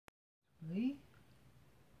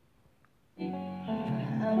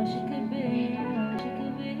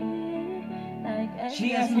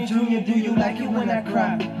She asked me, Junior, do you like it when I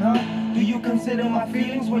cry? Huh? Do you consider my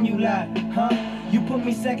feelings when you lie? Huh? You put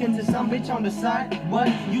me second to some bitch on the side? What?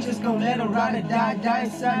 You just gon' let her ride or die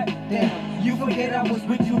inside? Damn, you forget I was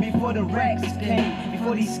with you before the racks came,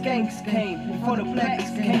 before these skanks came, before the blacks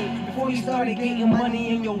came, before you started getting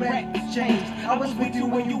money and your rap changed. I was with you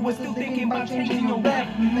when you were still thinking about changing your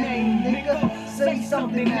rap name, nigga. Say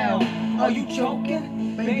something now. Are you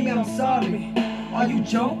joking? Baby, I'm sorry. Are you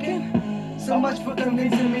joking? So much for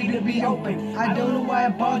convincing me to be open. I don't know why I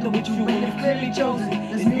bother with you when you've clearly chosen.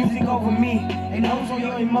 There's music over me and over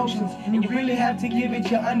your emotions, and you really have to give it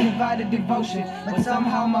your undivided devotion. But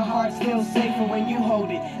somehow my heart feels safer when you hold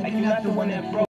it, like you're not the one that broke.